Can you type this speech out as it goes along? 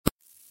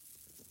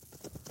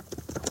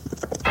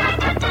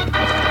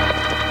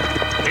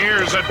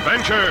Here's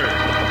adventure.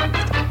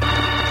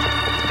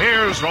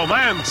 Here's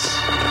romance.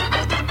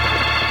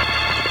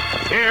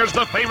 Here's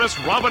the famous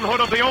Robin Hood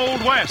of the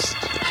Old West.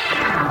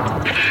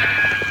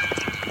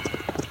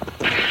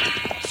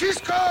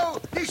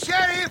 Cisco, the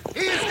sheriff,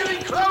 he is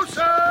getting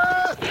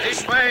closer.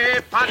 This way,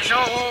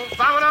 Pancho,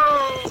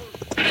 vámonos.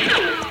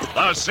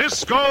 The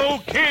Cisco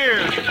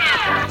Kid.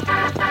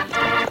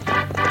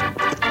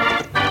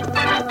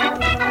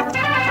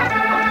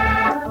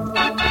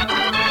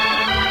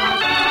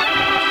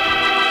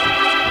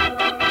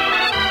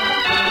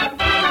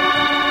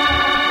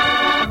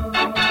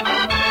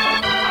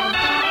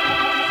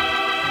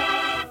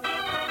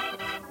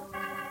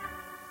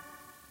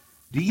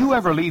 Do you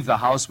ever leave the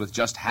house with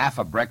just half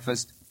a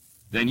breakfast?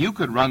 Then you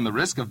could run the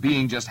risk of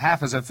being just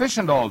half as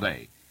efficient all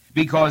day.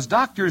 Because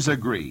doctors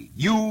agree,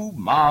 you,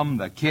 Mom,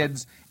 the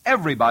kids,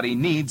 everybody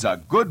needs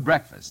a good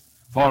breakfast.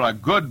 For a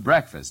good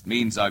breakfast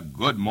means a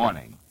good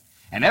morning.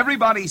 And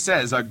everybody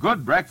says a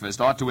good breakfast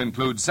ought to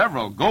include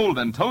several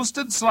golden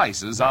toasted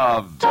slices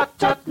of... Tut,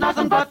 tut,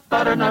 nothing but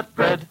butternut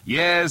bread.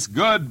 Yes,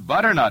 good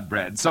butternut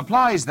bread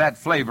supplies that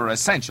flavor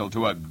essential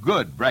to a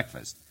good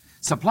breakfast.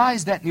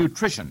 Supplies that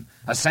nutrition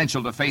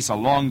essential to face a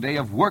long day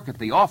of work at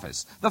the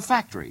office, the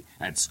factory,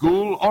 at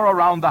school, or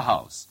around the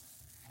house.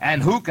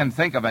 And who can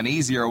think of an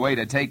easier way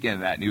to take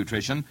in that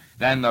nutrition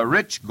than the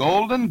rich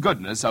golden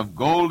goodness of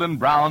golden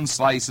brown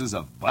slices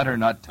of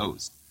butternut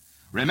toast?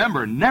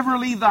 Remember, never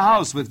leave the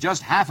house with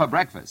just half a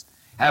breakfast.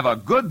 Have a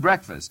good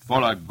breakfast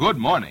for a good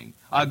morning,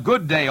 a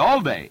good day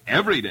all day,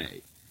 every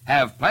day.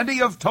 Have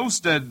plenty of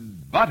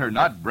toasted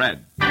butternut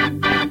bread.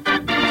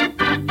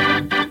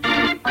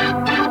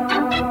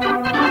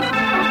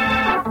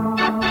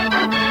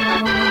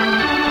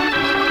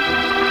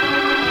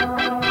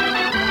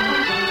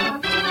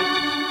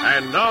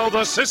 And now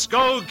the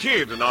Cisco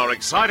Kid in our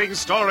exciting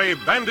story,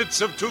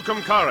 Bandits of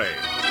Tucuman.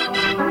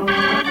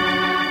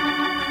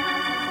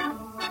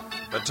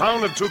 The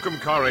town of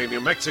Tucuman,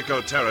 New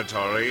Mexico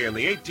Territory, in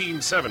the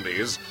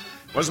 1870s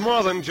was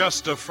more than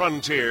just a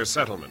frontier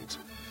settlement.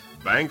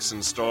 Banks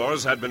and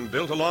stores had been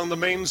built along the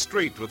main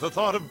street with the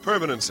thought of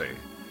permanency.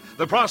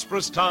 The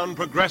prosperous town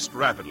progressed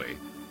rapidly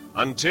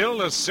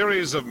until a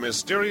series of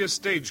mysterious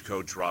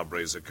stagecoach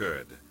robberies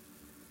occurred.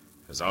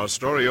 As our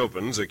story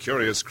opens, a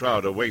curious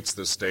crowd awaits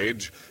the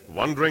stage,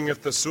 wondering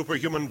if the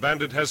superhuman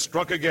bandit has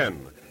struck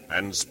again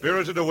and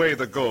spirited away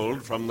the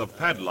gold from the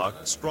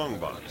padlocked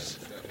strongbox.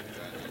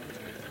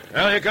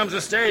 Well, here comes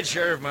the stage,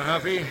 Sheriff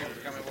Mahaffey.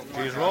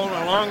 She's rolling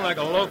along like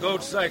a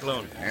locoed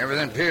cyclone.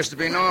 Everything appears to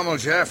be normal,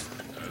 Jeff.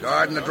 The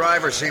guard and the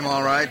driver seem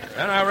all right.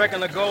 And I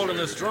reckon the gold in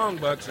the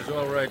strongbox is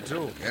all right,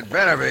 too. It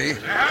better be.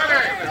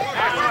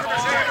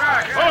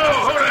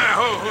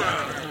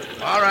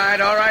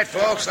 All right,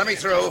 folks. Let me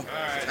through.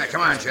 Now,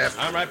 come on, Jeff.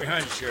 I'm right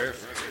behind you,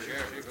 Sheriff.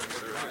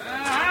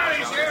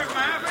 Howdy, Sheriff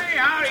Mahaffey.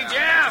 Howdy,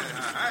 Jeff.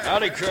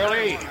 Howdy,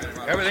 Curly.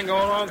 Everything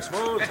going along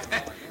smooth?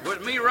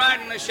 With me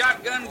riding the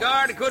shotgun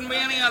guard, it couldn't be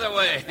any other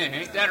way.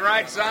 Ain't that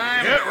right,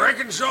 Simon? Yeah,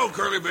 reckon so,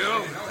 Curly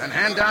Bill. Then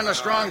hand down the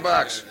strong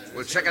box.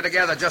 We'll check it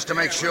together just to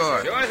make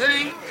sure. Sure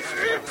thing.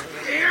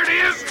 Here it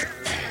is.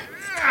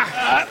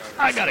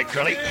 I got it,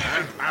 Curly.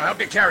 I'll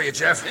help you carry it,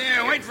 Jeff.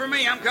 Yeah, wait for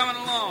me. I'm coming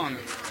along.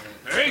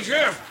 Hey,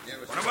 Jeff,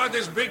 what about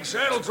this big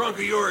saddle trunk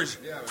of yours?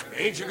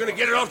 Ain't you gonna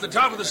get it off the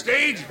top of the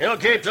stage? He'll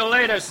keep till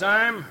later,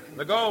 Simon.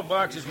 The gold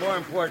box is more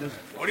important.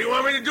 What do you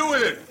want me to do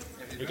with it?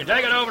 You can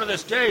take it over to the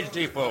stage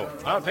depot.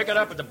 I'll pick it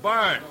up at the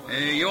barn.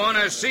 You want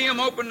to see him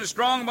open the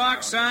strong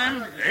box,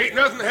 Simon? Ain't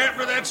nothing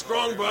happened to that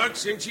strong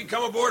box since she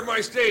come aboard my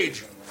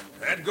stage.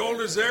 That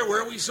gold is there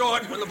where we saw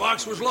it when the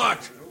box was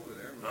locked.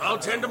 I'll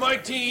tend to my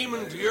team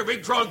and to your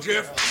big trunk,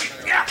 Jeff.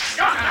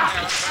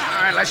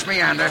 All right, let's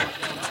meander.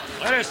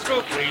 Let us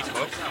through, please,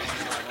 folks.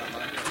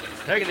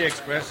 Taking the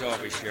express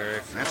office,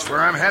 Sheriff. That's where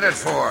I'm headed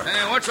for.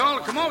 What's all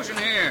the commotion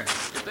here?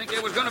 You think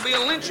there was going to be a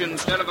lynching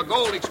instead of a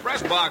gold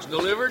express box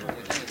delivered?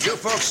 You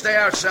folks stay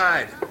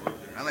outside.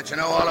 I'll let you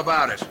know all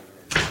about it.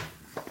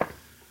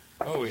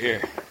 Over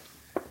here.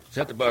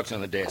 Set the box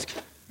on the desk.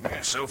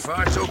 Yeah, so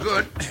far, so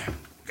good.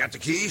 Got the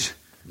keys?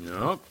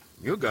 No,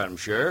 you got them,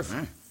 Sheriff.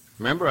 Huh?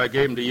 Remember, I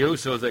gave them to you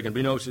so there can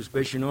be no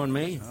suspicion on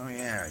me? Oh,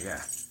 yeah.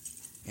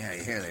 Yeah,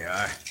 here they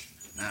are.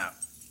 Now,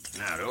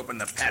 to open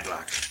the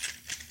padlock.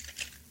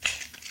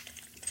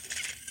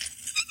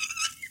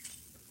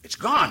 It's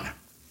gone.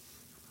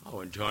 How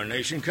in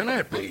tarnation can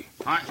that be?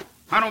 I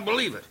don't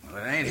believe it. Well,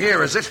 it ain't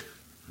here, is it?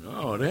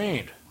 No, it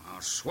ain't.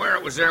 I'll swear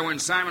it was there when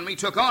Simon and me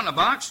took on the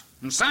box,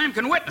 and Simon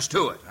can witness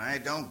to it. I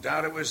don't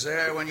doubt it was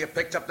there when you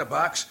picked up the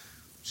box.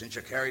 Since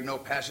you carried no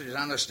passages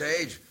on the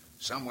stage,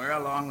 somewhere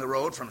along the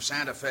road from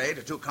Santa Fe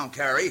to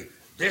Tucuman,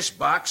 this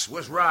box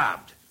was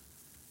robbed.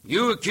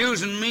 You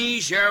accusing me,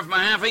 Sheriff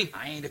Mahaffey?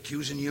 I ain't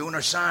accusing you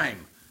nor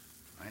Sime.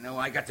 I know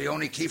I got the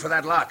only key for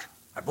that lock.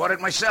 I bought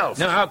it myself.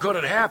 Now, how could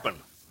it happen?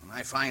 When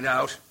I find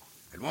out,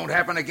 it won't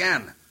happen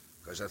again.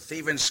 Because a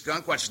thieving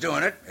skunk what's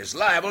doing it is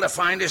liable to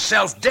find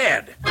himself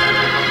dead.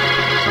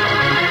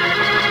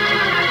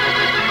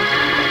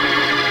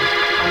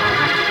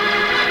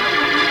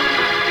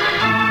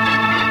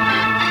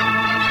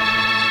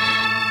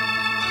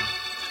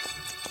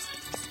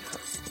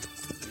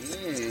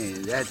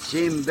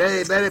 seem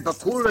very, very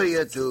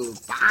peculiar to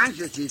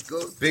Pancho,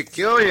 Cisco.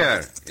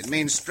 Peculiar. It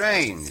means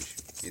strange.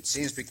 It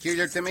seems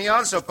peculiar to me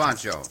also,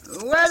 Pancho.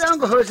 Well,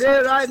 Uncle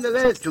Jose writing the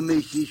letter to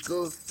me,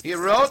 Cisco. He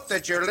wrote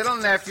that your little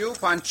nephew,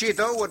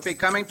 Panchito, would be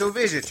coming to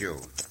visit you.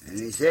 And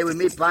he said we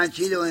meet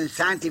Panchito in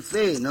Santa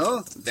Fe,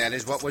 no? That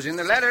is what was in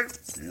the letter.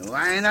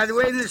 Why not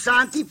waiting in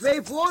Santa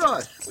Fe for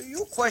us? Well,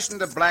 you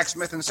questioned the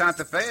blacksmith in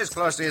Santa Fe as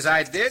closely as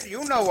I did.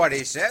 You know what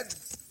he said.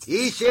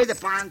 He said that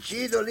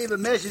Panchito leave a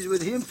message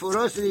with him for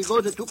us that he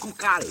go to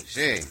Tucuman.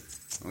 See.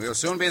 We'll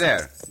soon be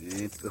there.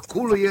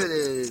 Peculiar,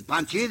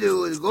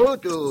 Panchito will go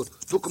to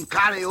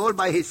Tucuman all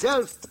by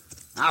himself.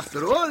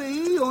 After all,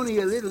 he only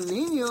a little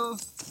niño.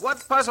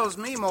 What puzzles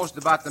me most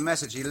about the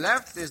message he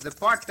left is the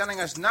part telling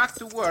us not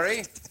to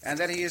worry and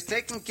that he is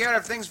taking care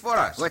of things for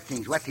us. What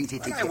things? What things he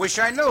take care of? I wish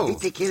I knew. He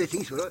take care of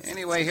things for us?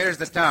 Anyway, here's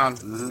the town.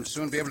 We'll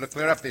soon be able to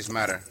clear up this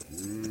matter.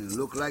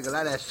 Look like a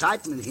lot of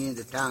excitement here in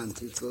the town,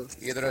 Cisco.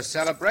 Either a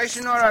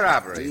celebration or a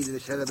robbery. Either a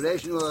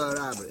celebration or a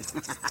robbery.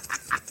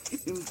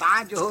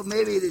 Pancho hope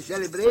maybe the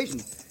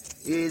celebration.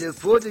 The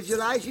 4th of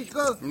July,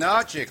 Cisco?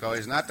 No, Chico,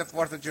 it's not the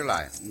 4th of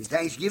July.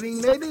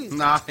 Thanksgiving, maybe?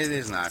 No, it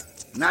is not.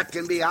 Not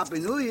can be Happy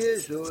New Year,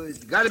 so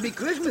it's got to be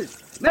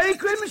Christmas. Merry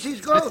Christmas,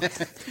 Cisco.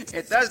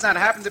 It does not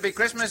happen to be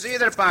Christmas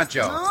either,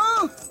 Pancho.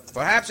 No?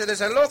 Perhaps it is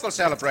a local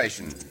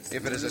celebration,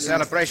 if it is a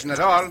celebration at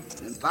all.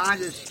 And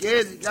Pancho's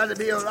scared it's got to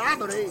be a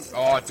robbery.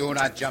 Oh, do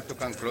not jump to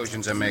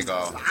conclusions,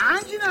 amigo.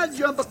 Pancho not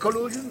jump a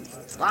collusion.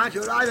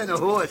 Pancho ride on a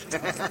horse.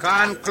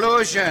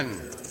 Conclusion.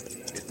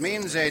 It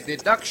means a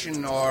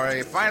deduction or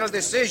a final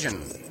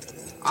decision.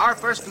 Our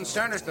first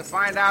concern is to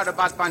find out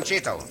about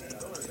Panchito.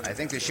 I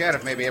think the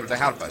sheriff may be able to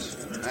help us.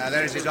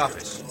 There's his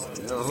office.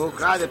 The whole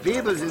crowd of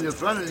people's in the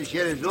front of the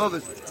sheriff's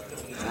office.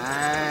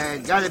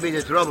 Gotta be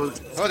the trouble.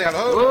 Who the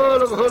hell?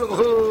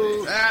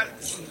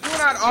 Do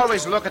not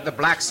always look at the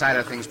black side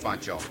of things,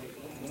 Pancho.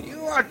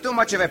 You are too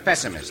much of a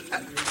pessimist.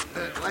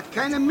 What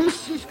kind of miss,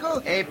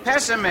 Cisco? A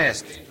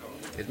pessimist.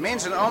 It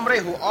means an hombre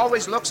who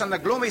always looks on the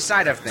gloomy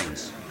side of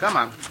things. Come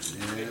on.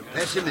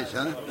 Pessimist,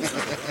 huh?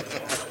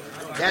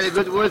 That's a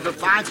good word for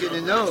Pancho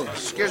to know.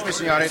 Excuse me,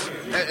 senores.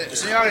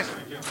 Senores,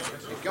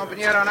 the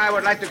compañero and I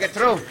would like to get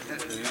through.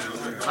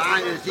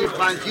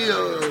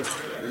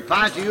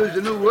 Pancho used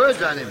the new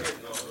words on him.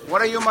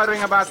 What are you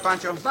muttering about,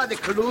 Pancho? About the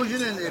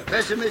collusion and the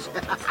pessimist.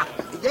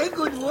 They're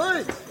good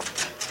words.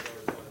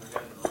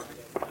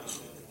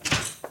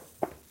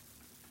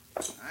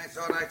 I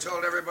thought I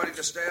told everybody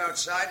to stay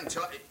outside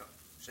until...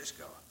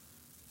 Cisco.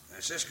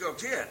 Cisco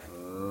Kid.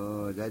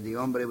 Oh, that's the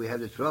hombre we had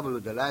the trouble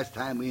with the last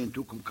time we in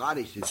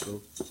Tucuman,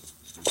 Cisco.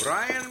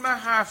 Brian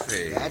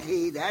Mahaffey.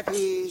 That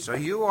he. So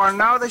you are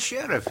now the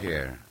sheriff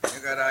here.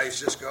 You got eyes,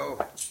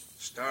 Cisco.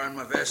 Star in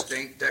my vest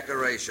ain't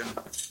decoration.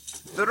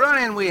 The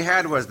run-in we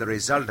had was the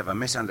result of a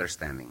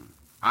misunderstanding.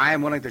 I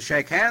am willing to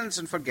shake hands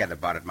and forget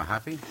about it,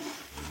 Mahaffey.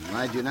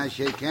 Why'd you not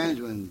shake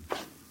hands when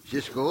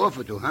Cisco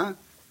offered to, huh?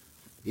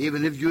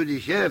 Even if you're the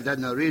sheriff, that's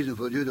no reason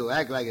for you to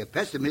act like a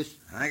pessimist.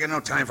 I got no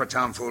time for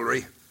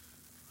tomfoolery.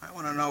 I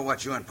want to know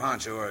what you and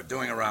Pancho are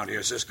doing around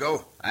here,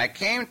 Cisco. I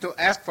came to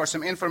ask for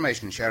some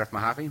information, Sheriff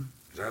Mahaffey.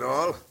 Is that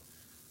all?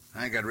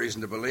 I got reason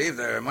to believe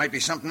there might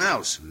be something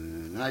else.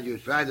 Not you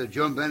try to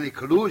jump any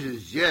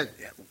collusions yet.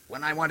 Yeah,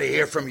 when I want to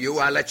hear from you,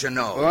 I'll let you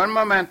know. One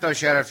momento,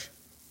 Sheriff.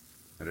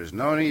 There is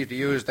no need to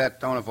use that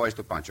tone of voice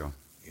to Pancho.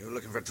 You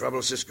looking for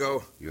trouble,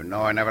 Cisco? You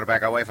know I never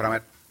back away from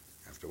it.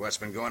 After what's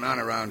been going on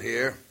around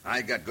here,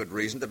 I got good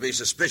reason to be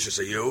suspicious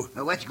of you.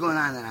 Now, what's going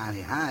on around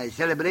here, huh? A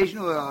celebration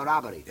or a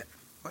robbery? Yeah.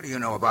 What do you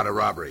know about a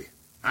robbery?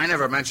 I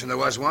never mentioned there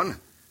was one.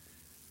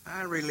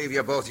 I'll relieve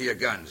you both of your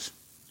guns.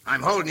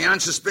 I'm holding you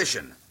on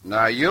suspicion.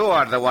 Now, you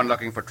are the one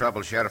looking for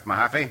trouble, Sheriff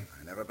Mahaffey.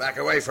 I never back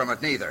away from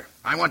it, neither.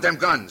 I want them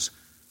guns.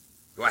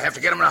 Do I have to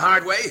get them the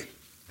hard way?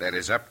 That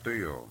is up to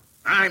you.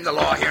 I'm the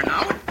law here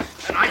now,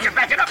 and I can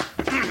back it up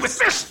with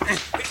fists.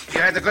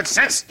 You had the good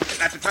sense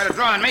not to try to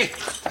draw on me.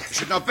 You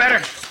should know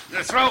better than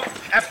to throw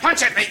a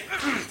punch at me.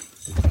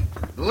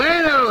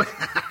 Bueno.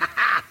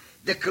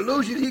 The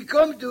collusion he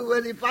come to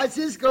when he finds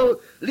Cisco,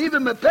 leave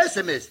him a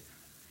pessimist.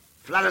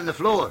 Flat on the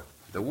floor.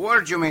 The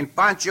word you mean,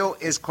 Pancho,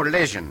 is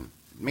collision.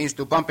 It means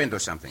to bump into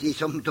something. See,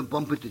 something to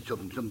bump into,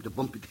 something to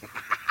bump into.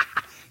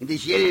 And the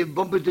sheriff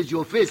bump into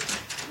your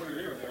fist.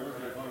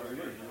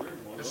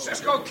 The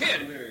Cisco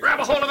Kid.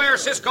 Grab a hold of air,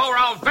 Cisco, or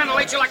I'll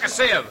ventilate you like a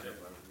sieve.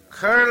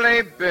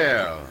 Curly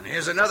Bill. And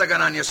here's another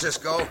gun on you,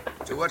 Cisco.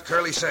 Do what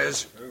Curly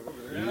says.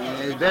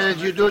 It's better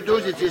you do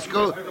it,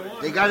 Cisco.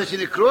 They got us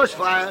in a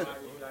crossfire.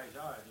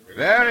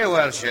 Very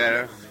well,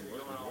 Sheriff.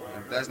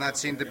 There does not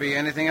seem to be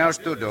anything else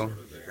to do.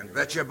 You can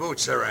bet your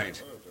boots there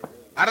ain't.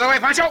 Out of the way,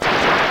 Pancho!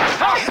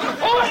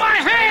 Oh, my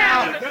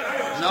hand!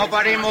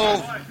 Nobody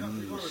move.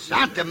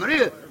 Santa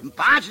Maria,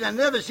 Pancho, I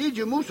never seen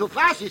you move so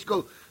fast,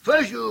 Cisco.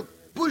 First you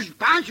push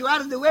Pancho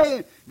out of the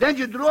way, then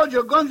you draw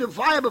your gun to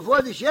fire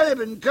before the sheriff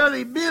and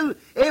Curly Bill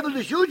able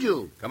to shoot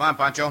you. Come on,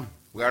 Pancho.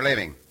 We are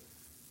leaving.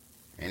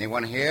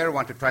 Anyone here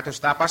want to try to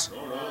stop us?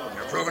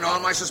 You're proving all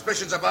my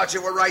suspicions about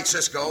you were right,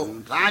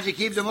 Cisco. Pancho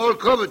keep them all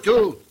covered,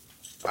 too.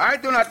 I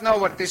do not know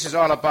what this is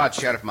all about,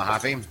 Sheriff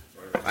Mahaffey.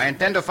 I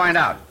intend to find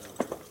out.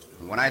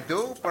 And when I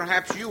do,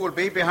 perhaps you will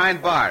be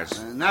behind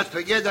bars. Not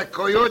forget that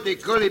coyote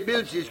Curly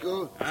Bill,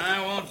 Cisco. I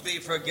won't be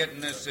forgetting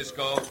this,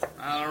 Cisco.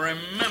 I'll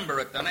remember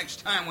it the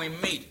next time we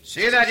meet.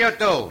 See that you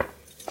do.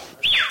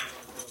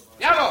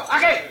 Diablo,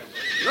 aquí!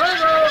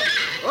 Luego,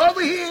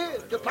 over here,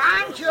 to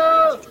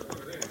Pancho.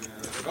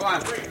 Go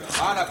on.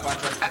 On up,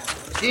 Pancho.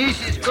 See,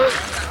 Cisco.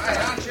 My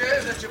hunch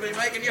is that you'll be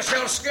making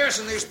yourself scarce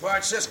in these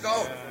parts,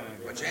 Cisco.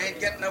 But you ain't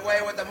getting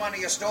away with the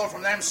money you stole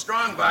from them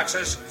strong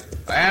boxes.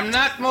 I am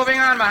not moving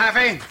on,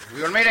 Mahaffey.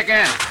 We will meet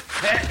again.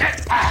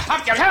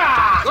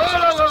 Go,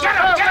 Logo. Get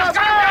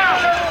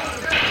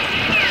him!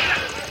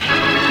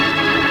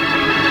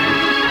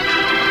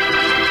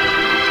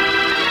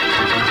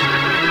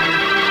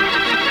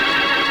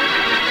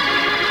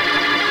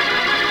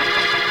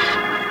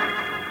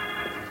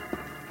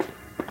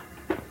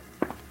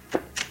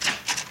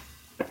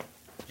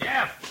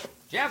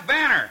 Jeff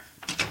Banner.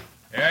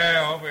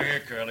 Yeah, over here,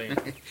 Curly.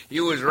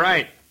 You was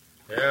right.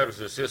 Yeah, it was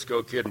the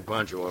Cisco Kid and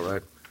Pancho, all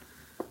right.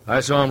 I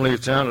saw him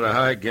leave town at a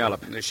high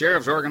gallop. The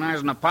sheriff's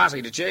organizing a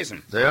posse to chase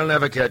him. They'll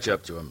never catch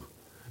up to him.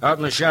 Out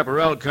in the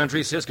chaparral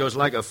country, Cisco's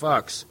like a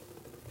fox.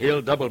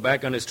 He'll double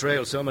back on his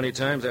trail so many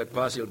times that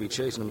posse will be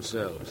chasing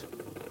themselves.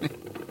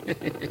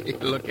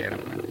 Look at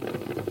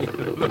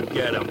him. Look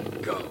at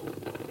him go.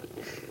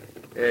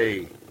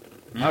 Hey,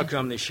 how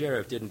come the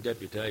sheriff didn't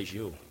deputize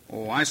you?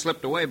 Oh, I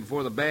slipped away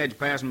before the badge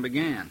passing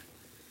began.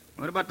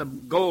 What about the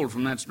gold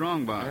from that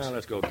strong box? Well,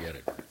 let's go get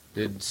it.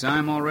 Did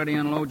Sime already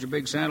unload your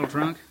big saddle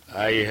trunk?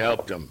 I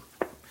helped him.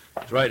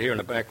 It's right here in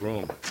the back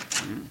room.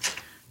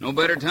 No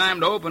better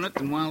time to open it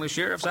than while the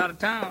sheriff's out of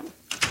town.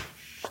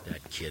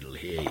 That kid'll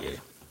hear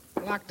you.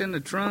 Locked in the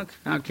trunk?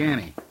 How can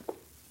he?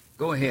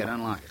 Go ahead,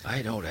 unlock it.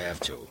 I don't have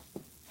to.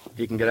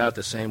 He can get out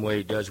the same way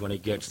he does when he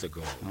gets the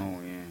gold.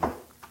 Oh, yeah.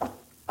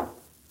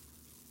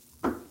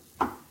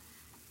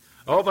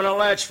 Open the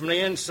latch from the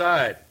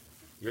inside.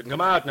 You can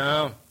come out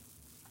now.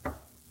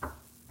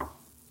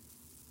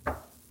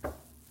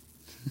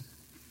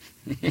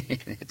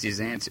 That's his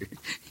answer.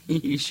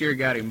 You sure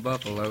got him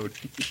buffaloed.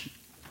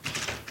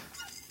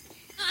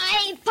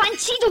 Hey,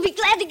 Panchito, be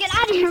glad to get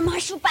out of here,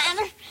 Marshal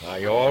Banner. Are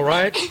you all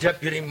right,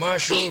 Deputy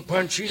Marshal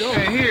Panchito?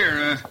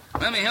 Here,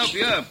 let me help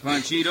you up,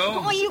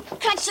 Panchito. Oh, you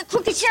catch the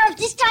crooked sheriff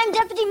this time,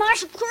 Deputy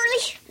Marshal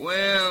Curly?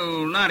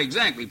 Well, not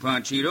exactly,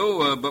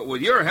 Panchito, but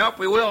with your help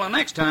we will the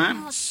next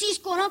time. Oh,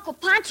 Cisco and Uncle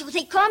Pancho,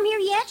 they come here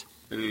yet?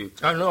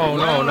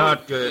 No,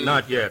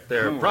 not yet.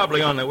 They're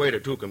probably on their way to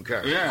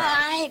Tucuman.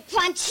 Yeah. Hey,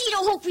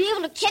 Panchito, hope we're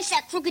able to catch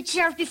that crooked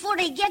sheriff before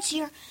they get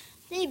here.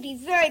 They'd be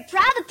very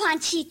proud of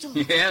Panchito.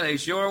 Yeah, they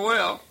sure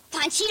will.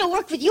 Panchito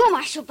worked with you,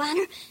 Marshal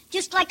Banner,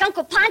 just like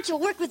Uncle Pancho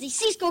worked with the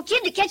Cisco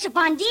Kid to catch the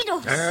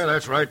banditos. Yeah,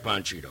 that's right,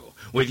 Panchito.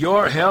 With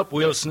your help,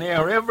 we'll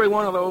snare every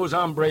one of those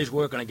hombres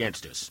working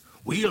against us.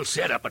 We'll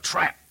set up a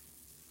trap.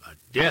 A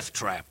death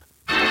trap.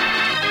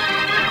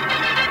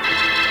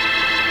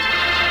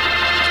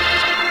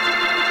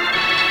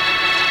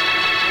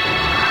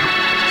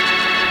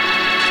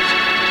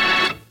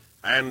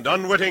 And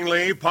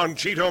unwittingly,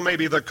 Panchito may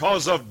be the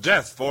cause of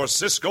death for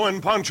Cisco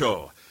and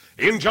Pancho.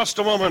 In just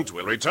a moment,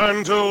 we'll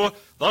return to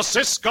the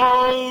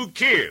Cisco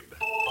Kid.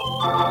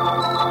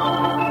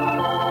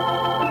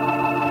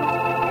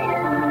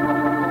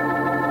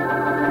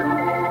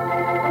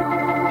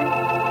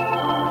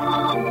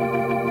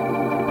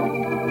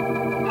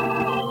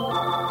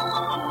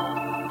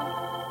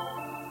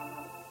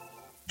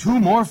 Two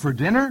more for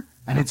dinner,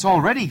 and it's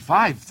already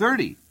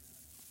 5:30.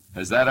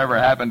 Has that ever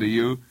happened to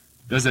you?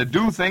 Does it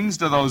do things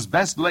to those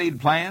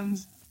best-laid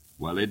plans?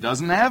 Well, it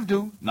doesn't have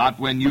to, not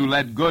when you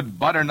let good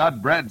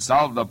butternut bread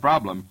solve the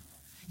problem.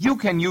 You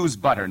can use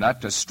butternut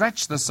to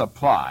stretch the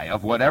supply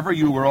of whatever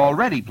you were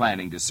already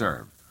planning to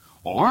serve.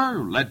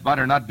 Or let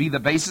butternut be the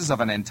basis of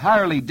an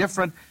entirely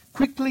different,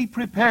 quickly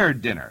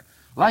prepared dinner,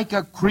 like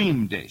a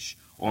cream dish,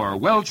 or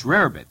Welsh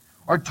rarebit,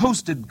 or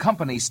toasted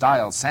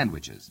company-style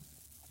sandwiches.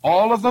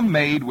 All of them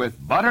made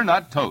with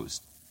butternut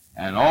toast,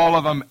 and all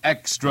of them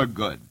extra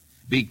good,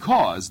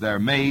 because they're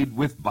made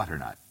with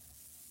butternut.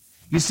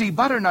 You see,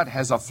 butternut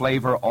has a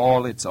flavor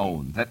all its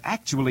own that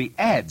actually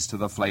adds to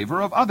the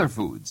flavor of other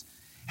foods,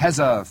 has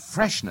a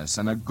freshness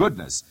and a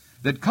goodness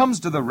that comes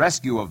to the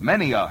rescue of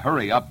many a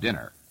hurry-up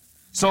dinner.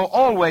 So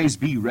always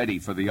be ready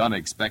for the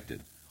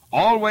unexpected.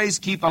 Always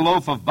keep a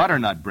loaf of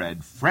butternut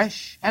bread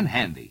fresh and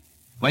handy.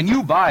 When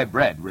you buy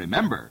bread,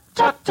 remember,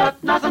 Tut,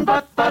 tut, nothing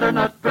but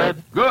butternut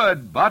bread.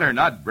 good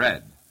butternut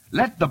bread.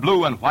 Let the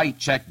blue and white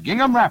check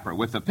gingham wrapper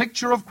with the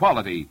picture of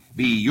quality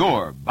be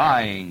your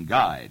buying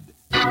guide.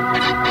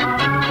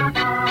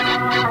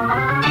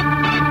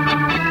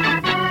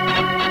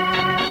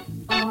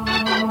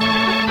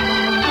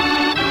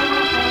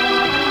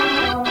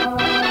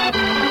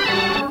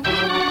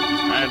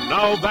 And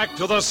now back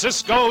to the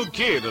Cisco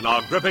Kid in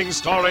our gripping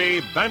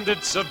story,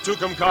 Bandits of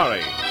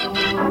Tucuman.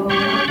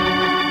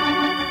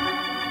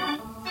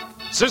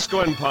 Cisco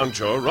and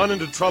Pancho run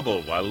into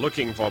trouble while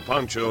looking for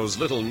Pancho's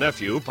little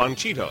nephew,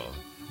 Panchito.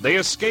 They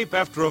escape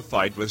after a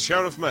fight with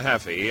Sheriff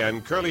Mahaffey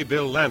and Curly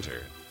Bill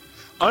Lanter.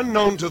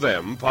 Unknown to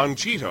them,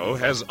 Panchito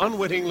has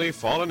unwittingly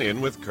fallen in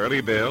with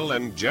Curly Bill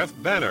and Jeff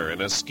Banner in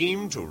a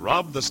scheme to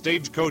rob the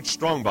stagecoach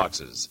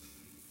strongboxes.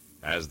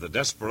 As the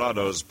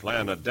desperados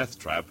plan a death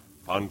trap,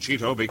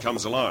 Panchito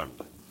becomes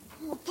alarmed.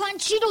 Well,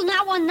 Panchito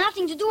not want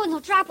nothing to do with no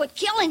trap would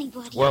kill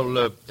anybody.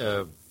 Well,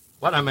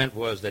 what I meant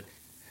was that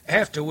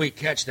after we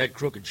catch that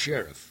crooked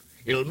sheriff,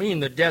 it'll mean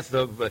the death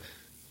of,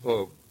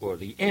 or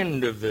the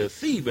end of the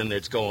thieving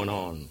that's going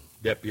on,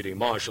 Deputy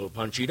Marshal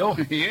Panchito.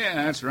 Yeah,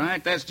 that's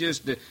right. That's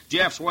just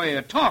Jeff's way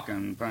of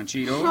talking,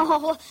 Panchito.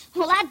 Oh,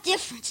 well, that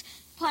difference.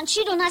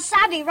 Panchito not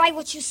sabe right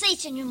what you say,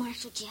 Senor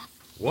Marshal Jeff.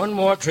 One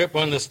more trip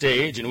on the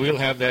stage, and we'll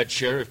have that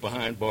sheriff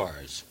behind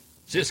bars.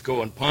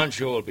 Cisco and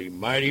Pancho will be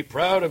mighty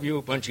proud of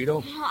you, Panchito.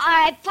 All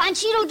right,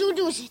 Panchito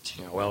does it.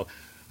 Yeah, well,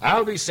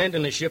 I'll be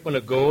sending a shipment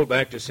of gold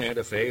back to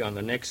Santa Fe on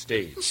the next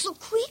stage. So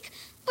quick?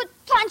 But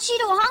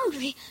Panchito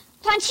hungry.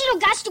 Panchito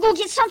got to go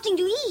get something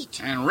to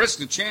eat. And risk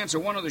the chance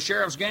of one of the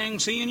sheriff's gang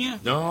seeing you?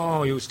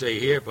 No, you stay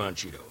here,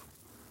 Panchito.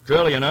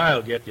 Curly and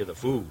I'll get you the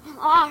food.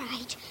 All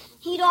right.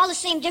 Eat all the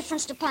same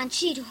difference to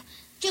Panchito.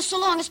 Just so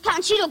long as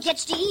Panchito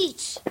gets to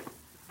eat.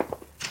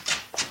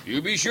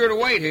 You be sure to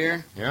wait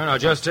here. Yeah, now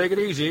just take it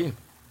easy.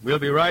 We'll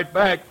be right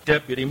back,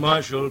 Deputy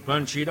Marshal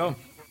Panchito.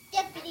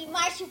 Deputy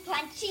Marshal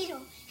Panchito.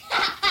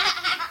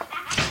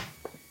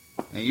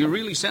 Are you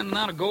really sending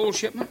out a gold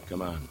shipment?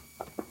 Come on.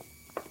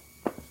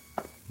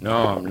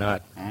 No, I'm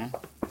not. Huh?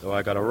 Though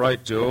I got a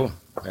right to.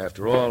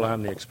 After all,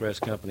 I'm the express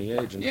company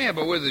agent. Yeah,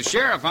 but with the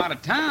sheriff out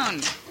of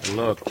town...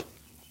 Look,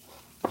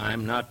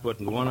 I'm not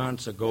putting 1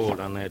 ounce of gold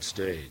on that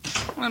stage.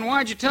 Well, then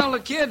why'd you tell the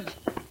kid?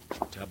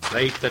 To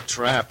bait the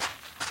trap.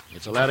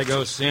 It's a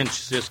Latigo cinch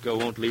Cisco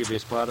won't leave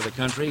this part of the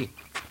country.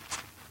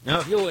 Now,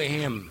 if you were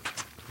him,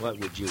 what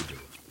would you do?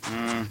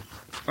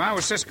 If I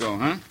was Cisco,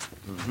 huh?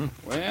 Mm-hmm.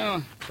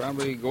 Well,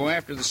 probably go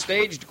after the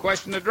stage to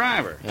question the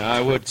driver. Yeah, I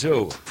would,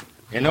 too.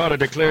 In order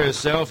to clear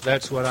himself,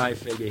 that's what I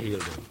figure he'll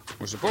do.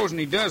 Well, supposing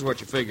he does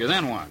what you figure,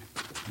 then what?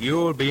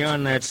 You'll be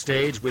on that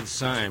stage with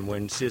Syme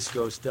when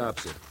Cisco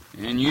stops it.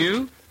 And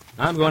you?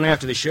 I'm going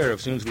after the sheriff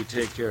as soon as we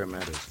take care of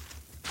matters.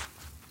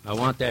 I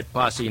want that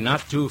posse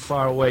not too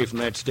far away from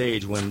that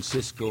stage when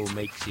Cisco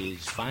makes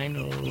his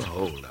final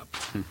hold-up.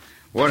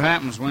 What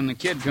happens when the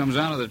kid comes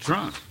out of the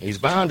trunk? He's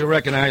bound to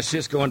recognize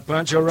Cisco and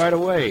Pancho right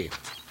away.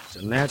 It's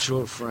a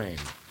natural frame.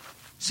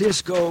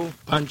 Cisco,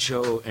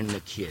 Pancho, and the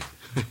kid.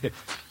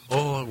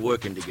 All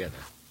working together.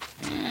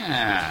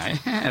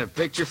 Yeah, the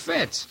picture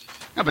fits.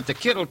 Yeah, but the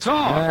kid'll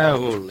talk.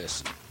 Oh,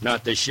 listen.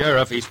 Not the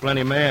sheriff. He's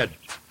plenty mad.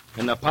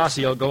 And the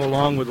posse will go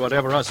along with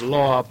whatever us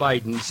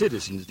law-abiding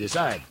citizens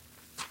decide.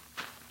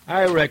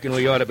 I reckon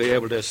we ought to be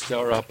able to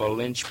stir up a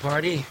lynch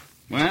party.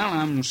 Well,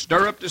 I'm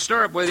stirrup to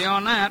stirrup with you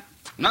on that.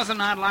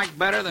 Nothing I'd like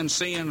better than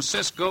seeing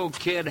Cisco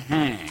Kid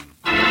hang.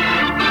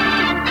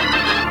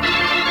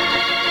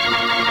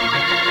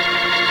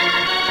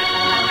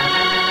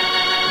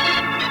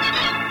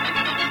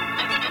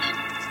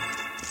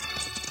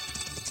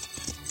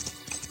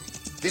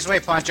 This way,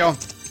 Pancho.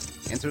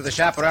 In through the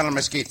chaparral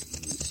mesquite.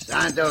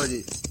 Santo,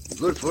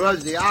 good for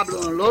us,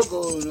 Diablo and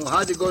Loco, know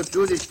how to go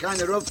through this kind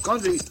of rough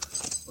country.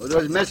 Or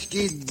those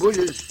mesquite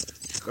bushes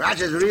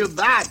scratch us real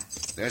bad.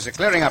 There's a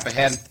clearing up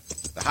ahead.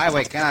 The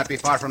highway cannot be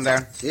far from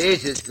there. See,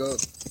 Cisco.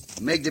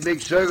 Make the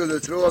big circle to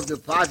throw off the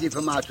posse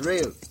from our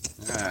trail.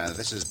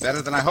 This is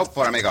better than I hoped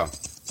for, amigo.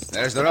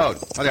 There's the road.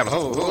 Oh,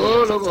 Diablo.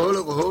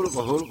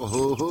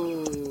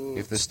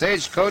 If the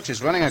stagecoach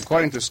is running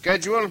according to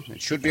schedule,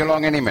 it should be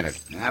along any minute.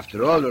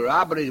 After all the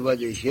robberies what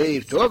the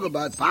sheriff talk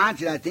about,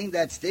 Pancho, I think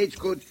that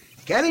stagecoach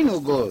carry no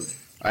gold.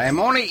 I am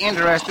only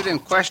interested in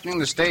questioning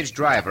the stage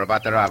driver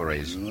about the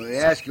robberies. We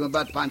ask him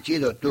about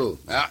Panchito, too.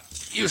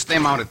 You stay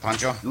mounted,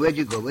 Pancho. Where'd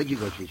you go,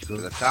 Cisco?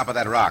 To the top of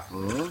that rock.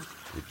 Oh?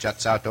 It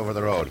juts out over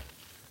the road.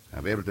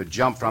 I'll be able to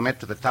jump from it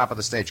to the top of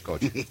the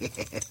stagecoach.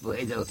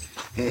 Bueno,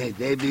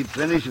 they be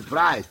plenty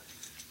surprised.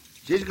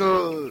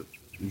 Cisco,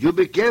 you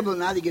be careful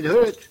not to get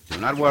hurt. Do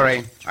not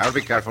worry. I'll be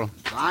careful.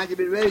 Pancho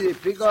be ready to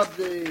pick up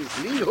the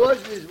lead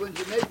horses when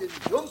you make the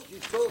jump,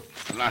 Cisco.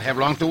 I'll not have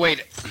long to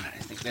wait.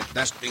 I think that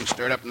dust being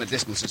stirred up in the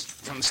distance is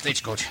from the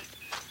stagecoach.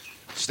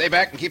 Stay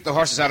back and keep the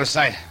horses out of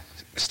sight.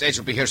 The stage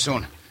will be here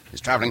soon.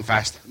 It's traveling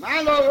fast. Come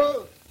on,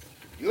 Loco.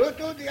 You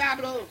too,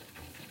 Diablo.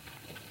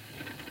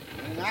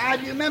 Now,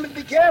 you remember to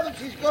be careful,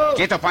 Cisco.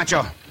 Quieto,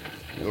 Pancho.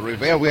 You'll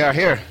reveal we are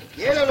here.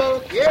 Quieto,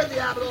 Loco. Quieto,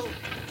 Diablo.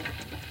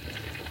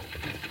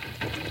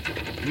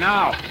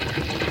 Now.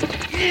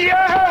 Yay!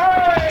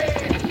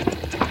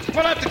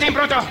 Pull up the team,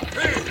 Pronto.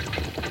 Hey,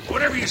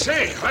 whatever you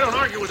say. I don't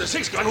argue with a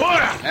six-gun. What?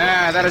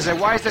 That is a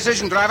wise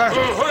decision, driver.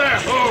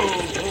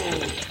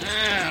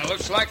 Yeah,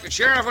 looks like the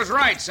sheriff was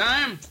right,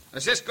 Syme. The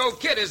Cisco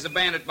Kid is the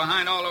bandit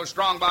behind all those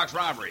strongbox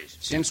robberies.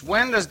 Since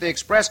when does the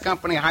express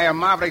company hire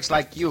mavericks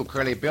like you,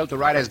 Curly Bill, to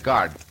ride as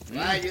guard?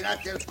 Why, you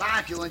not tell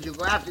Pancho when you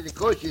go after the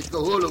coach,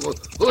 Cisco.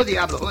 Who,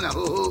 Diablo,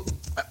 who.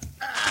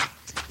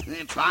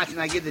 Pancho,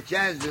 I get the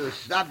chance to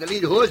stop the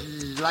lead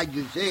horses, like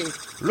you say.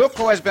 Look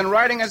who has been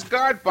riding as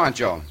guard,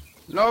 Pancho.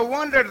 No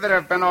wonder there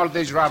have been all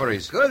these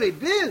robberies. Curly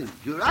Bill,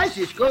 you're right,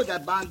 Cisco.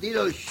 That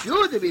bandito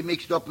should be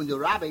mixed up in the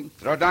robbing.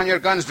 Throw down your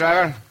guns,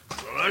 driver.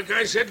 Well, like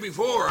I said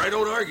before, I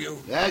don't argue.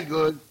 That's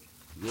good.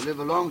 You live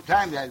a long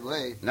time that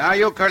way. Now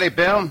you, Curly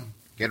Bill,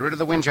 get rid of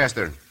the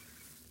Winchester.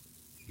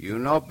 You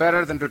know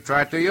better than to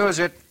try to use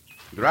it.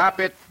 Drop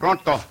it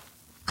pronto.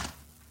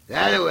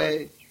 That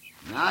way.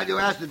 Now you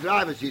ask the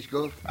driver,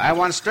 Cisco. I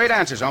want straight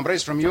answers,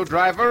 hombres, from you,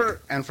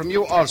 driver, and from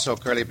you also,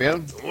 Curly Bill.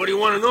 What do you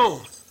want to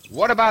know?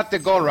 What about the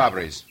gold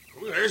robberies?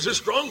 Well, there's a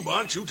strong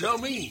box. You tell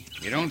me.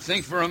 You don't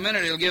think for a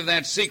minute he'll give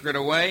that secret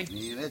away?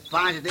 Yeah, let's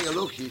Pancho take a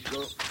look,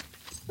 Cisco.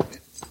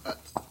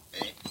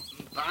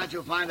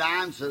 Pancho find the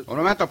answer. Un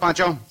momento,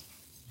 Pancho.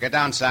 Get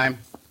down, Sime.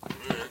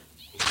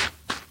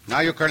 Now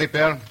you, Curly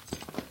Bill.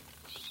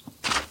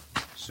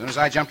 As soon as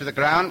I jump to the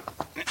ground.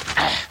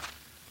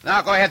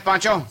 Now go ahead,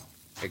 Pancho.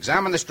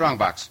 Examine the strong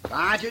box.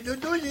 Pancho,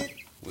 do it.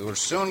 We will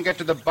soon get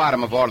to the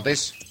bottom of all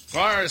this. As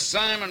far as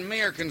Simon and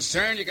me are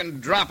concerned, you can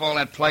drop all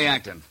that play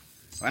acting.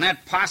 When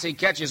that posse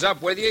catches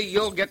up with you,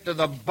 you'll get to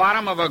the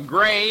bottom of a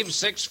grave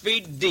 6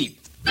 feet deep.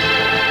 Why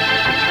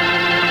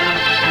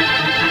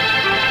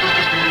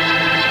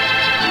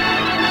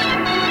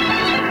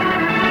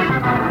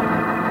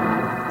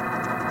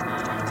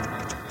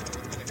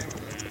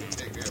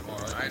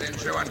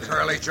didn't you and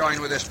Curly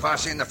join with this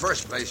posse in the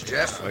first place,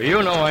 Jeff? Well,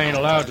 you know I ain't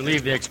allowed to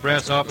leave the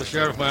express office,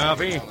 Sheriff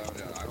Mahaffey.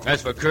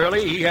 As for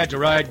Curly, he had to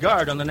ride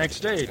guard on the next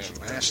stage.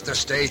 That's the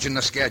stage in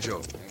the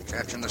schedule.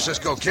 Capturing the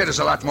Cisco Kid is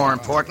a lot more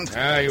important.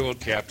 Ah, you'll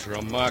capture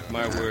him, mark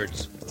my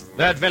words.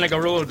 That vinegar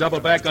will double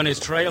back on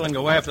his trail and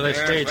go after that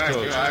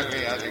stagecoach.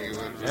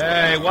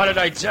 Hey, what did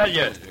I tell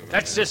you?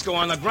 That's Cisco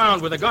on the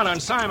ground with a gun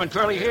on Simon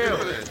Curly here.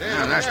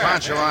 Yeah, and that's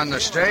Pancho on the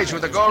stage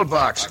with the gold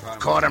box.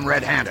 Caught him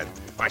red-handed.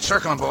 Right,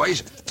 circle him,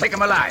 boys. Take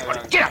him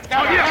alive. Get up.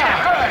 Now,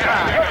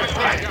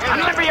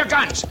 Unlimber your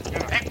guns.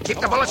 Keep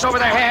the bullets over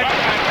their head.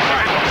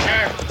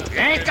 You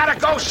ain't got to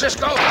go,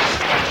 Cisco.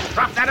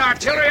 Drop that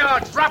artillery or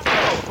drop it.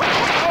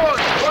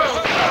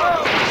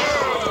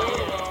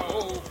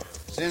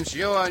 Since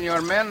you and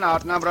your men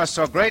outnumber us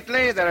so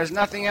greatly, there is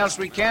nothing else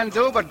we can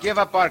do but give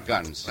up our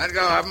guns. Let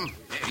go of them.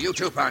 You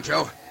too,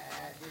 Pancho.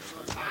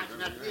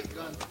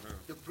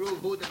 To prove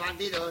who the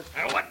banditos.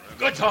 What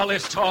good's all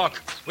this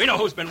talk? We know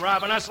who's been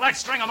robbing us. Let's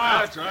string them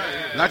out. That's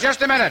right. Now,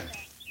 just a minute.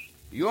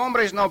 You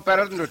hombres know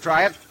better than to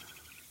try it.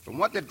 From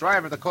what the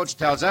driver of the coach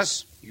tells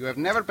us, you have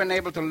never been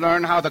able to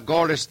learn how the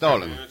gold is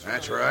stolen.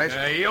 That's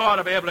right. You ought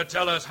to be able to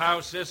tell us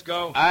how,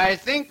 Cisco. I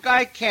think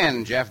I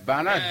can, Jeff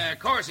Bonner. Yeah, of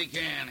course he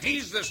can.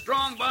 He's the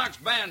strong-box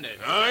bandit.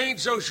 I ain't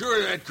so sure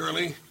of that,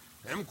 Curly.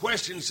 Them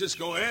questions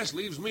Cisco asked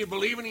leaves me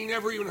believing he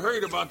never even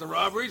heard about the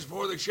robberies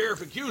before the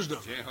sheriff accused him.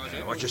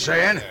 What you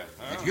saying?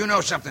 If you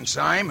know something,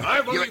 Sime...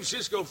 I believe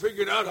Cisco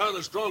figured out how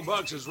the strong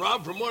box is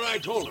robbed from what I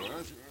told him.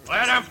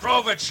 Let him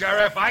prove it,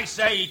 Sheriff. I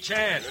say he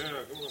can't.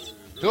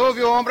 Two of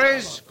you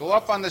hombres, go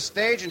up on the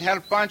stage and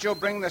help Pancho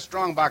bring the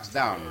strong box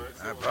down.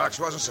 That box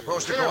wasn't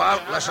supposed to go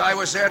out unless I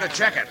was there to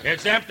check it.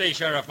 It's empty,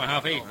 Sheriff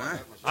Mahaffey. Huh?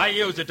 I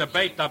used it to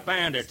bait the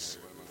bandits.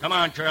 Come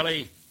on,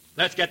 Curly.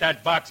 Let's get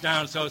that box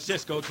down so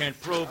Cisco can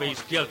prove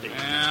he's guilty.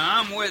 Yeah,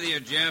 I'm with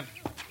you, Jeff.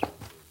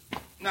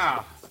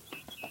 Now,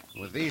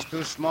 with these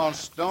two small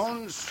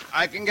stones,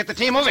 I can get the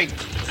team moving.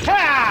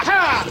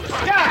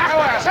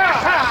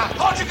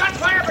 Hold your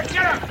gunfire, but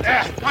get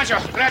him! Pancho,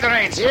 grab the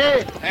reins.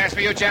 Yeah. There's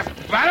for you, Jeff.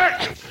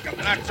 Banner, do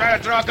not try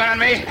to throw a gun on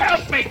me.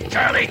 Help me,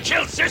 Curly!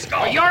 Kill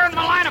Cisco! Well, you're in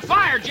my line of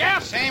fire,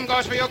 Jeff. Same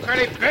goes for you,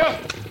 Curly Bill.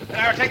 And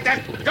I'll take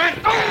that gun.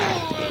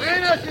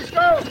 Bueno,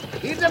 Cisco.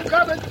 Keep them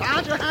covered.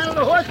 Pancho handle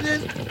the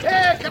horses.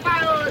 Hey,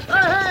 caballos.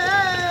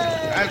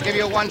 Hey. I'll give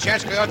you one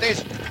chance,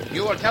 Coyotes.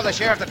 You will tell the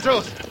sheriff the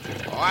truth.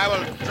 Or I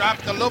will drop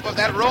the loop of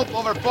that rope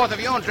over both of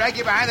you and drag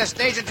you behind the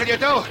stage until you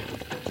do.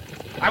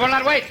 I will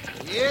not wait.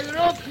 Yeah, the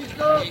rope,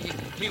 Cisco.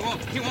 He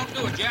won't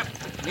do it, Jeff.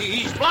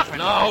 He's bluffing.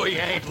 No, he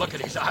ain't. Look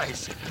at his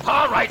eyes.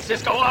 All right,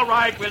 Cisco, all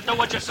right. We'll do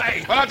what you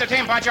say. Pull out the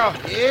team, Pancho.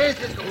 Yes,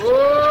 Cisco.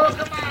 Oh,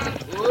 come on.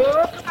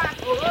 Oh, come on.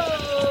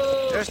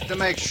 Oh. Just to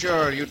make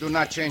sure you do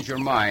not change your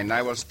mind,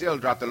 I will still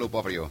drop the loop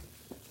over you.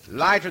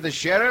 Lie to the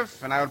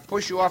sheriff, and I will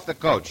push you off the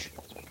coach.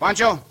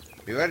 Pancho,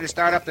 be ready to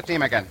start up the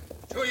team again.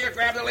 Two of you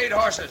grab the lead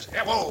horses.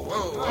 Yeah, whoa.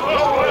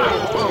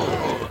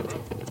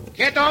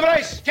 Quieto,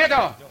 hombres.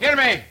 Quieto. Hear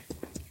me.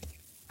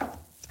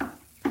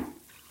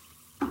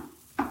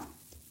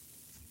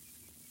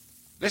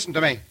 Listen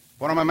to me.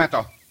 For un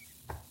momento.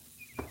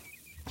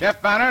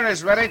 Jeff Banner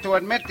is ready to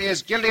admit he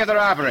is guilty of the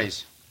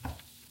robberies.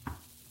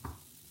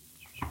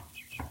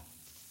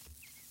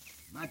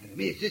 Madre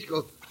mia,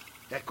 Cisco.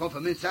 That come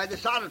from inside the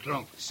saddle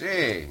trunk.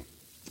 See,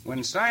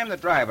 when Sime the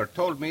driver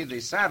told me the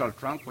saddle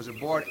trunk was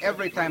aboard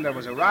every time there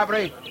was a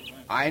robbery,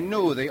 I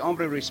knew the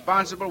hombre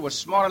responsible was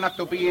small enough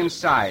to be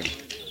inside.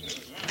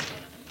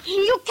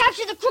 You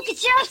captured the crooked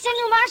sheriff,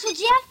 Senor Marshal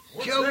Jeff?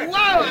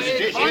 Chihuahua,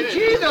 it's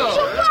Panchito.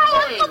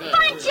 Chihuahua, Uncle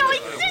Pancho,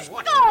 it's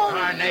Cisco.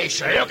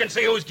 Carnation. You can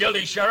see who's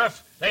guilty,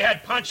 Sheriff. They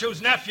had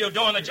Pancho's nephew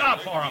doing the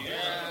job for him.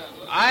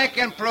 I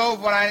can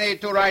prove what I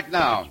need to right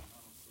now.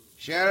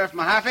 Sheriff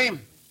Mahaffey,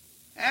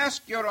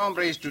 Ask your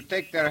hombres to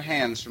take their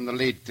hands from the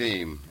lead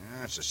team.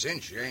 Yeah, it's a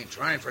cinch. You ain't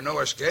trying for no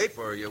escape,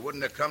 or you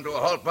wouldn't have come to a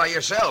halt by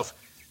yourself.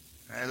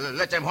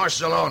 Let them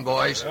horses alone,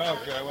 boys.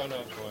 Okay, well, no,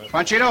 boys.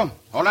 Panchito,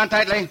 hold on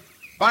tightly.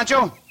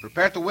 Pancho,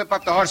 prepare to whip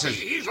up the horses.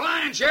 He's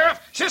lying, Sheriff.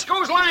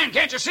 Cisco's lying.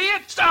 Can't you see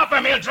it? Stop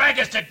him. He'll drag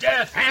us to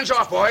death. Hands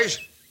off, boys.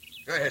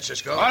 Go ahead,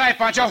 Cisco. All right,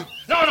 Pancho.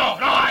 No,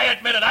 I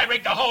admit it. I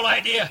rigged the whole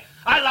idea.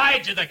 I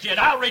lied to the kid.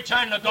 I'll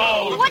return the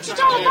gold. What's it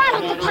all about,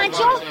 Uncle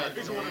Pancho?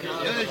 As soon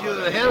as you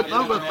help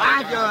Uncle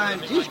Pancho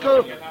and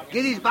Cisco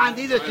get these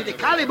banditos to the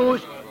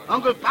calaboose,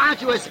 Uncle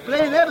Pancho will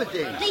explain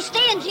everything. They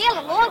stay in jail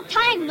a long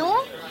time,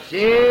 no?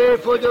 Say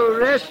for the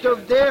rest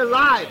of their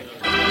lives.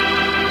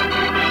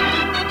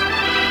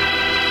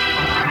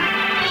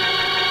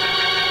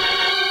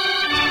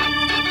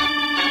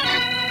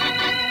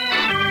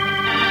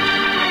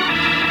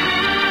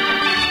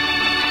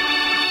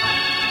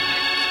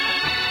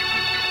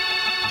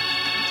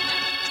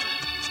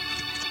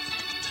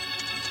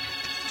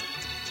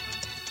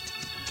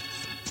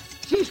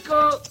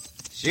 Cisco,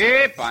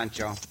 Si,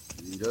 Pancho.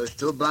 those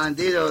two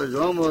banditos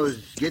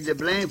almost get the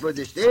blame for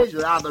the stage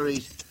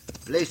robberies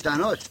placed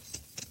on us.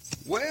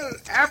 Well,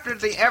 after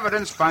the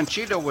evidence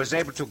Panchito was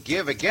able to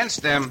give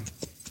against them,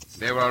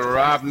 they will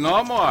rob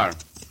no more.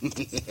 And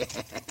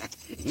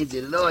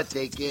the Lord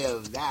take care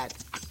of that.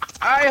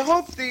 I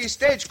hope the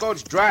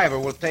stagecoach driver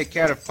will take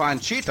care of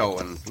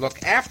Panchito and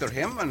look after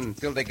him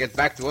until they get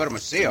back to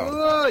Hermosillo.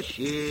 Oh,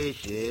 she.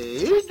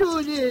 He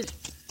do this.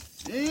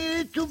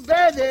 Too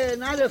bad they're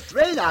not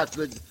afraid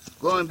outward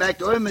going back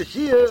to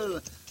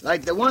Hermosillo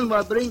like the one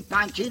will bring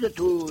Panchito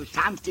to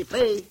Santa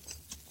Fe.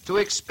 To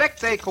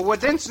expect a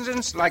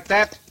coincidence like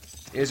that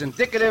is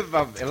indicative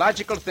of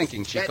illogical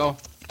thinking, Chico.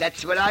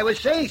 That's what I was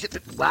saying.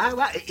 Why?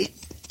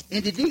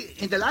 In the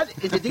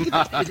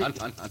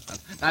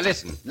Now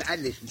listen. I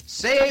listen.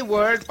 Say a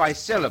word by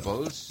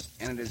syllables,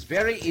 and it is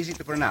very easy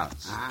to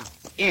pronounce.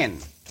 In.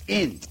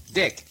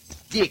 Dick.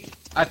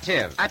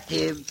 Ative.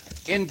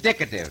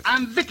 Indicative.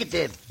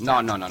 Indicative.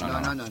 No.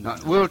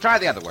 We'll try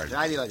the other word.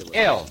 Try the other word.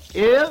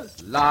 Ill.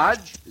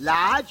 Large.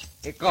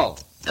 Ickle.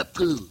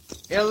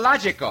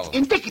 Illogical.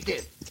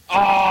 Indicative.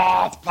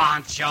 Oh,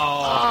 Pancho.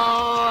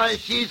 Oh,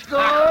 Cisco.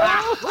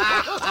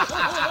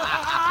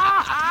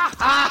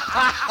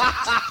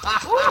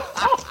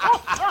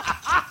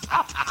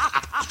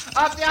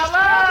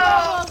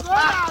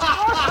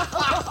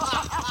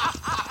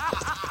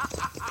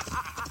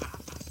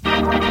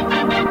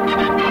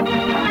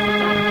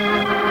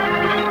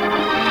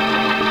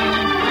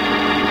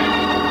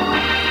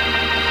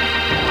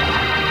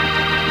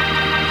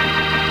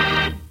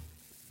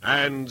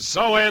 And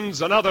so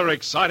ends another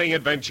exciting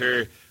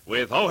adventure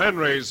with O.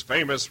 Henry's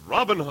famous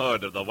Robin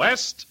Hood of the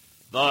West,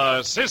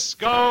 the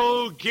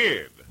Cisco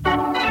Kid.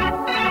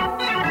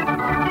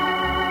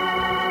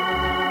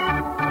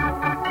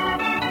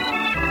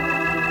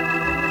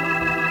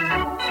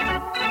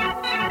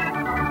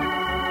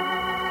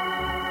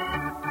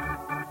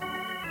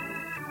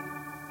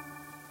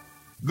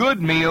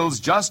 Good meals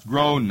just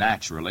grow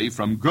naturally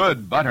from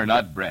good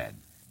butternut bread.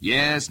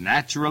 Yes,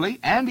 naturally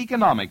and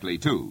economically,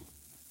 too.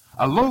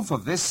 A loaf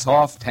of this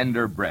soft,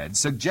 tender bread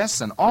suggests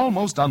an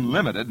almost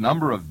unlimited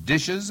number of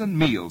dishes and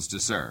meals to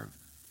serve.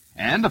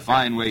 And a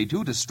fine way,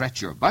 too, to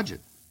stretch your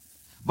budget.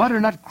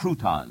 Butternut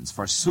croutons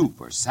for soup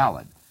or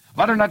salad.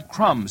 Butternut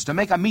crumbs to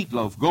make a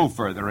meatloaf go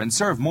further and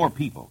serve more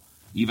people.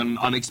 Even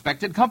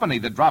unexpected company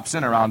that drops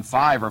in around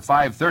 5 or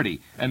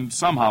 5:30 and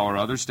somehow or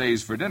other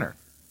stays for dinner.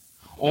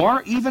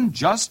 Or even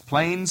just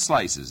plain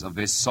slices of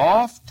this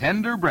soft,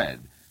 tender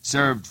bread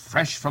served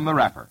fresh from the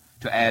wrapper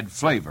to add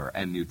flavor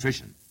and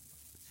nutrition.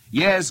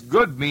 Yes,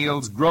 good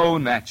meals grow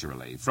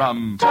naturally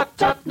from...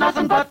 Tut,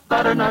 nothing but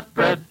butternut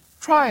bread.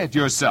 Try it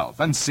yourself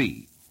and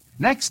see.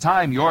 Next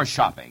time you're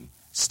shopping,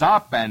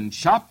 stop and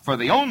shop for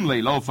the only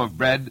loaf of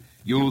bread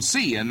you'll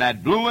see in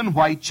that blue and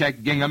white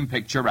check gingham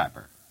picture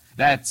wrapper.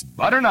 That's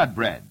butternut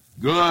bread,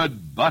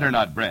 good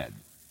butternut bread.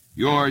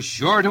 You're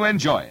sure to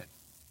enjoy it,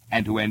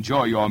 and to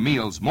enjoy your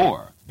meals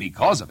more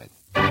because of it.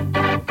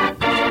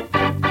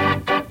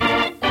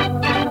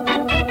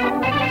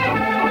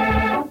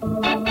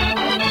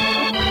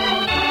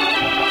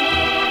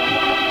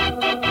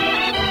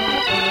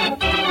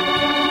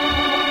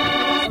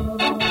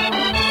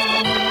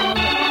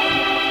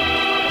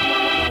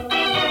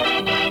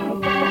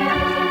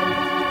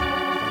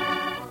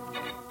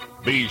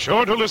 Be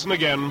sure to listen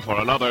again for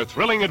another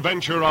thrilling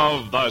adventure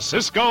of the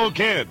Cisco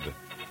Kid.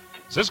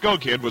 Cisco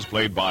Kid was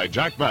played by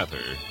Jack Mather,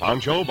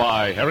 Pancho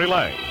by Harry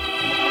Lang.